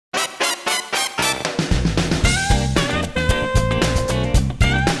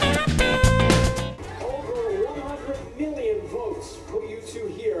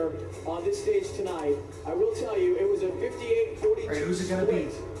gonna be?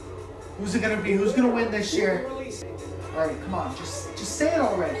 Who's it gonna be? Who's gonna win this year? All right, come on, just say it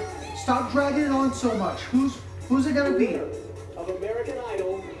already. Stop dragging it on so much. Who's it gonna be? Of American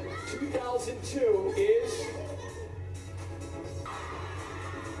Idol 2002 is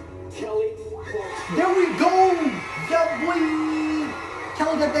Kelly Clarkson. There we go! Yeah, boy!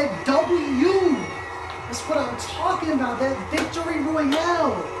 Kelly got that W! That's what I'm talking about, that victory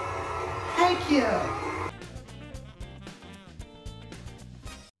royale! Heck yeah!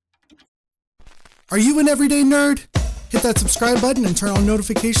 Are you an everyday nerd? Hit that subscribe button and turn on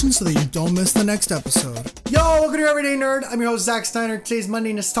notifications so that you don't miss the next episode. Yo, welcome to Everyday Nerd. I'm your host, Zach Steiner. Today's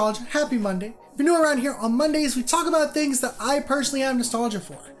Monday Nostalgia. Happy Monday. If you're new around here, on Mondays, we talk about things that I personally have nostalgia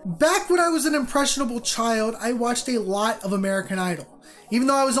for. Back when I was an impressionable child, I watched a lot of American Idol. Even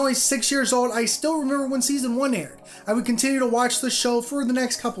though I was only 6 years old, I still remember when season 1 aired. I would continue to watch the show for the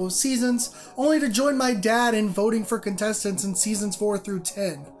next couple of seasons, only to join my dad in voting for contestants in seasons 4 through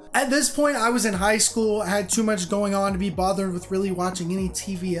 10. At this point, I was in high school, I had too much going on to be bothered with really watching any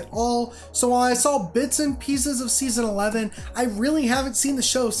TV at all, so while I saw bits and pieces of season 11, I really haven't seen the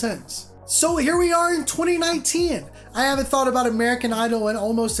show since. So here we are in 2019. I haven't thought about American Idol in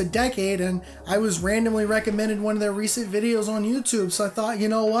almost a decade, and I was randomly recommended one of their recent videos on YouTube, so I thought, you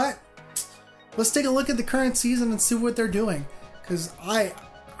know what? Let's take a look at the current season and see what they're doing, because I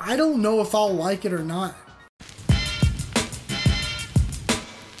don't know if I'll like it or not.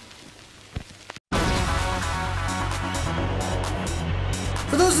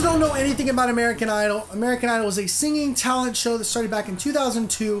 For those who don't know anything about American Idol is a singing talent show that started back in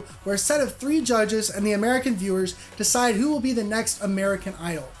 2002, where a set of 3 judges and the American viewers decide who will be the next American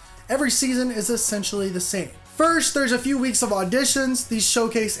Idol. Every season is essentially the same. First, there's a few weeks of auditions. These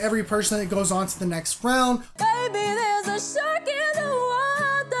showcase every person that goes on to the next round. Baby, there's a shark in the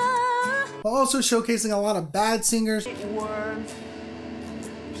water. While also showcasing a lot of bad singers. Worms,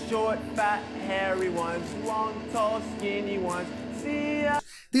 short, fat, hairy ones, long, tall, skinny ones.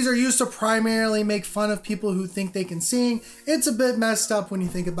 These are used to primarily make fun of people who think they can sing. It's a bit messed up when you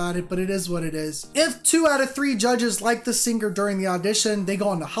think about it, but it is what it is. If 2 out of 3 judges like the singer during the audition, they go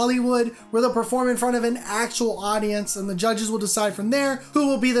on to Hollywood, where they'll perform in front of an actual audience, and the judges will decide from there who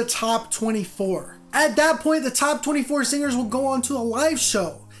will be the top 24. At that point, the top 24 singers will go on to a live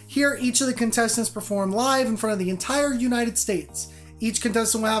show. Here, each of the contestants perform live in front of the entire United States. Each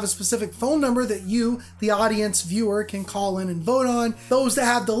contestant will have a specific phone number that you, the audience viewer, can call in and vote on. Those that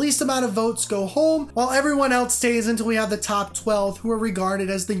have the least amount of votes go home, while everyone else stays until we have the top 12, who are regarded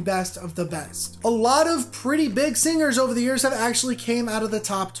as the best of the best. A lot of pretty big singers over the years have actually came out of the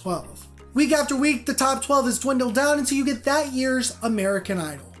top 12. Week after week, the top 12 is dwindled down until you get that year's American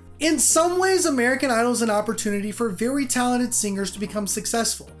Idol. In some ways, American Idol is an opportunity for very talented singers to become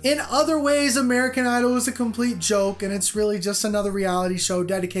successful. In other ways, American Idol is a complete joke, and it's really just another reality show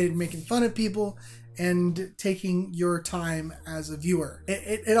dedicated to making fun of people and taking your time as a viewer.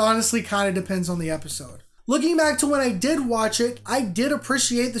 It honestly kind of depends on the episode. Looking back to when I did watch it, I did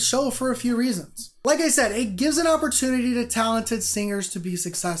appreciate the show for a few reasons. Like I said, it gives an opportunity to talented singers to be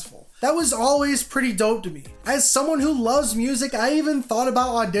successful. That was always pretty dope to me. As someone who loves music, I even thought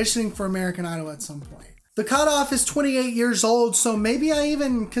about auditioning for American Idol at some point. The cutoff is 28 years old, so maybe I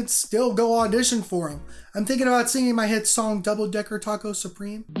even could still go audition for him. I'm thinking about singing my hit song, Double Decker Taco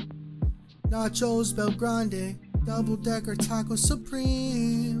Supreme. Nachos Bel Grande, Double Decker Taco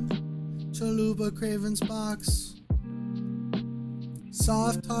Supreme. Chalupa Craven's Box.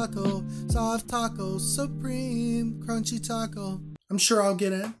 Soft Taco Supreme. Crunchy Taco. I'm sure I'll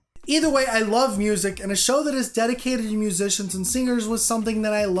get in. Either way, I love music, and a show that is dedicated to musicians and singers was something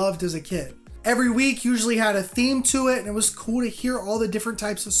that I loved as a kid. Every week usually had a theme to it, and it was cool to hear all the different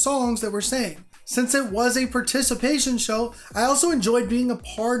types of songs that were sang. Since it was a participation show, I also enjoyed being a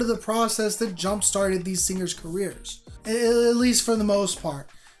part of the process that jump-started these singers' careers. At least for the most part.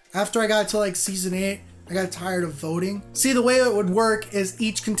 After I got to like season 8, I got tired of voting. See, the way it would work is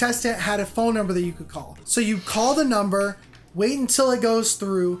each contestant had a phone number that you could call. So you call the number, wait until it goes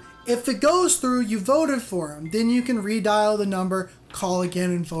through. If it goes through, you voted for him. Then you can redial the number, call again,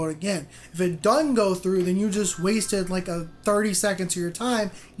 and vote again. If it doesn't go through, then you just wasted like 30 seconds of your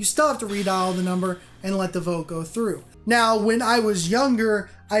time. You still have to redial the number and let the vote go through. Now, when I was younger,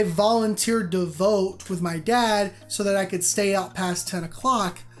 I volunteered to vote with my dad so that I could stay out past 10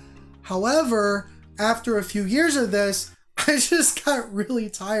 o'clock. However, after a few years of this, I just got really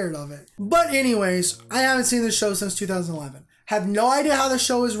tired of it. But anyways, I haven't seen this show since 2011. Have no idea how the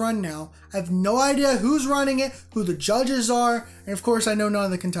show is run now. I have no idea who's running it, who the judges are, and of course I know none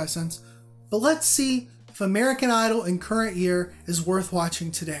of the contestants. But let's see if American Idol in current year is worth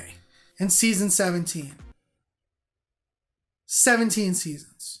watching today. In season 17. 17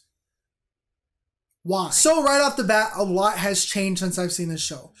 seasons. Why? So right off the bat, a lot has changed since I've seen this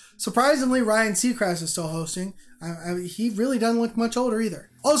show. Surprisingly, Ryan Seacrest is still hosting. He really doesn't look much older either.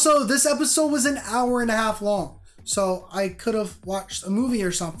 Also, this episode was an hour and a half long, so I could have watched a movie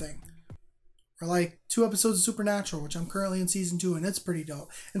or something. Or like 2 episodes of Supernatural, which I'm currently in season 2, and it's pretty dope.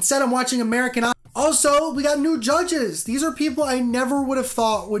 Instead, I'm watching American Idol. Also, we got new judges. These are people I never would have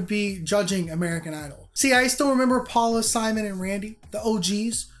thought would be judging American Idol. See, I still remember Paula, Simon, and Randy, the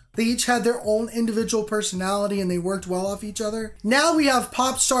OGs. They each had their own individual personality and they worked well off each other. Now we have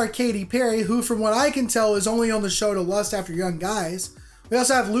pop star Katy Perry, who from what I can tell is only on the show to lust after young guys. We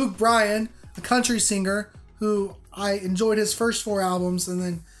also have Luke Bryan, a country singer, who I enjoyed his first 4 albums, and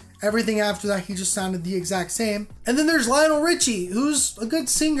then everything after that he just sounded the exact same. And then there's Lionel Richie, who's a good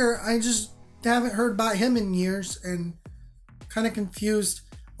singer. I just haven't heard about him in years and kind of confused.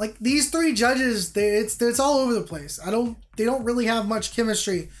 Like these 3 judges, it's all over the place. They don't really have much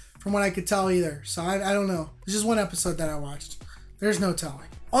chemistry from what I could tell either. So I don't know. It's just 1 episode that I watched. There's no telling.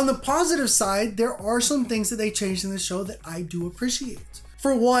 On the positive side, there are some things that they changed in the show that I do appreciate.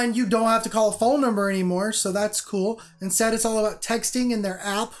 For one, you don't have to call a phone number anymore, so that's cool. Instead, it's all about texting in their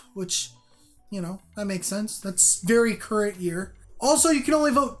app, which, you know, that makes sense. That's very current year. Also, you can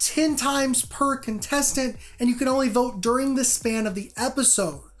only vote 10 times per contestant, and you can only vote during the span of the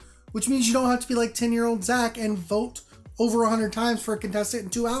episode, which means you don't have to be like 10-year-old Zach and vote over 100 times for a contestant in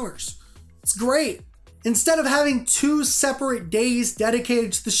 2 hours. It's great. Instead of having 2 separate days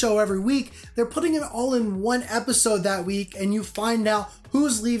dedicated to the show every week, they're putting it all in 1 episode that week, and you find out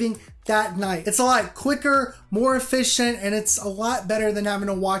who's leaving that night. It's a lot quicker, more efficient, and it's a lot better than having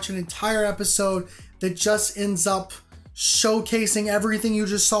to watch an entire episode that just ends up showcasing everything you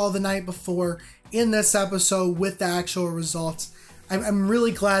just saw the night before in this episode with the actual results. I'm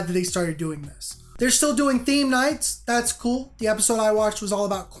really glad that they started doing this. They're still doing theme nights. That's cool. The episode I watched was all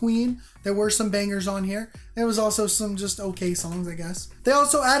about Queen. There were some bangers on here. There was also some just okay songs, I guess. They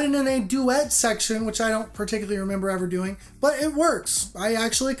also added in a duet section, which I don't particularly remember ever doing, but it works. I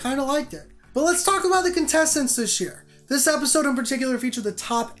actually kind of liked it. But let's talk about the contestants this year. This episode in particular featured the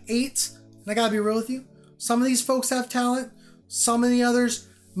top 8, and I gotta be real with you. Some of these folks have talent. Some of the others,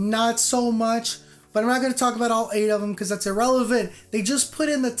 not so much. But I'm not going to talk about all 8 of them because that's irrelevant. They just put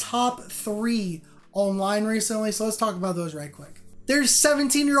in the top 3 online recently, so let's talk about those right quick. There's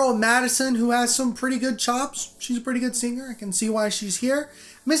 17-year-old Madison, who has some pretty good chops. She's a pretty good singer. I can see why she's here.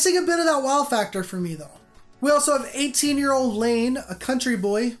 Missing a bit of that wow factor for me, though. We also have 18-year-old Lane, a country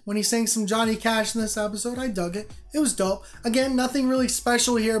boy. When he sang some Johnny Cash in this episode, I dug it. It was dope. Again, nothing really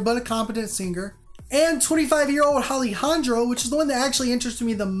special here, but a competent singer. And 25-year-old Alejandro, which is the one that actually interested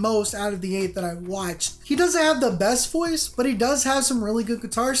me the most out of the 8 that I watched. He doesn't have the best voice, but he does have some really good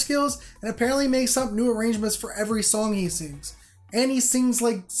guitar skills and apparently makes up new arrangements for every song he sings. And he sings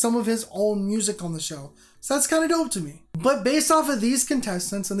like some of his own music on the show. So that's kind of dope to me. But based off of these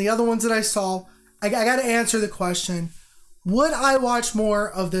contestants and the other ones that I saw, I got to answer the question, would I watch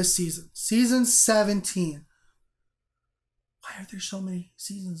more of this season? Season 17. Why are there so many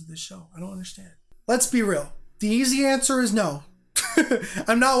seasons of this show? I don't understand. Let's be real. The easy answer is no.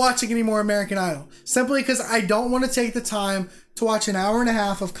 I'm not watching any more American Idol. Simply because I don't want to take the time to watch an hour and a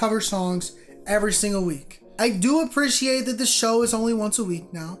half of cover songs every single week. I do appreciate that the show is only once a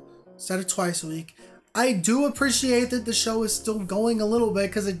week now, instead of twice a week. I do appreciate that the show is still going a little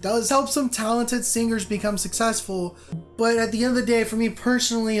bit because it does help some talented singers become successful. But at the end of the day, for me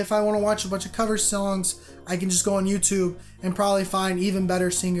personally, if I want to watch a bunch of cover songs, I can just go on YouTube and probably find even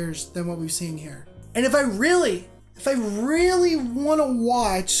better singers than what we've seen here. And if I really want to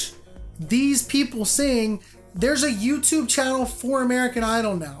watch these people sing, there's a YouTube channel for American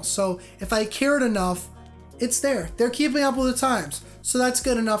Idol now. So if I cared enough, it's there. They're keeping up with the times. So that's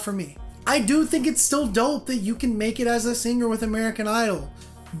good enough for me. I do think it's still dope that you can make it as a singer with American Idol.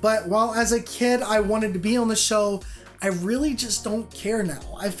 But while as a kid I wanted to be on the show, I really just don't care now.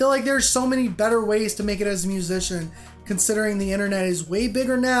 I feel like there's so many better ways to make it as a musician, considering the internet is way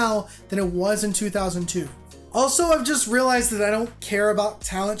bigger now than it was in 2002. Also, I've just realized that I don't care about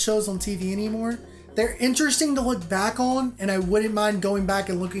talent shows on TV anymore. They're interesting to look back on, and I wouldn't mind going back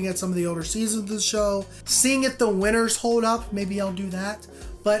and looking at some of the older seasons of the show, seeing if the winners hold up. Maybe I'll do that.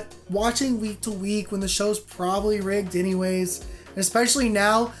 But watching week to week when the show's probably rigged anyways, and especially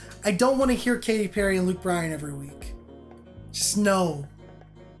now, I don't want to hear Katy Perry and Luke Bryan every week. Just no.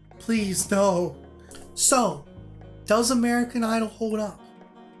 Please, no. So, does American Idol hold up?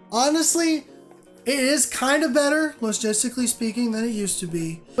 Honestly, it is kind of better, logistically speaking, than it used to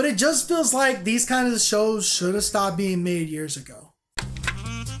be. But it just feels like these kind of shows should have stopped being made years ago.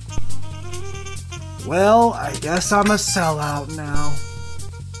 Well, I guess I'm a sellout now.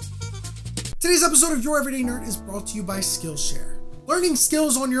 Today's episode of Your Everyday Nerd is brought to you by Skillshare. Learning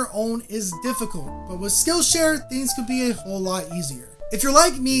skills on your own is difficult, but with Skillshare, things could be a whole lot easier. If you're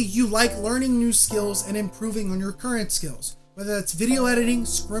like me, you like learning new skills and improving on your current skills. Whether that's video editing,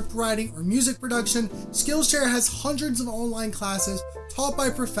 script writing, or music production, Skillshare has hundreds of online classes taught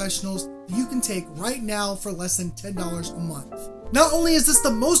by professionals that you can take right now for less than $10 a month. Not only is this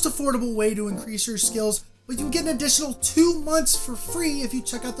the most affordable way to increase your skills, but you can get an additional 2 months for free if you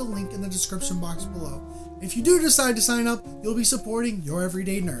check out the link in the description box below. If you do decide to sign up, you'll be supporting Your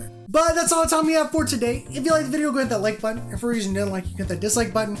Everyday Nerd. But that's all the time we have for today. If you liked the video, go hit that like button. If for a reason you didn't like, you can hit that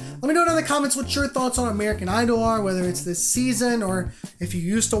dislike button. Let me know in the comments what your thoughts on American Idol are, whether it's this season or if you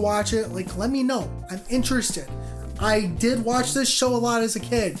used to watch it. Like, let me know. I'm interested. I did watch this show a lot as a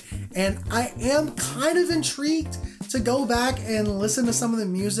kid, and I am kind of intrigued to go back and listen to some of the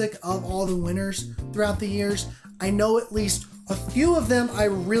music of all the winners throughout the years. I know at least a few of them I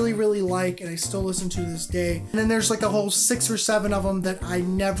really like, and I still listen to this day. And then there's like a whole 6 or 7 of them that I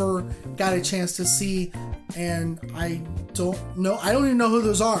never got a chance to see, and I don't even know who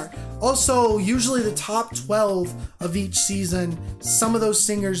those are. Also, usually the top 12 of each season, some of those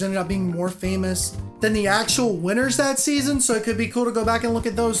singers ended up being more famous than the actual winners that season, so it could be cool to go back and look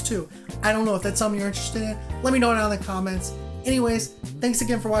at those too. I don't know if that's something you're interested in. Let me know down in the comments. Anyways, thanks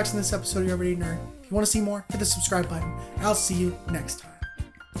again for watching this episode of Your Everyday Nerd. If you want to see more, hit the subscribe button. I'll see you next time.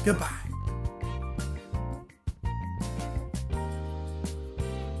 Goodbye.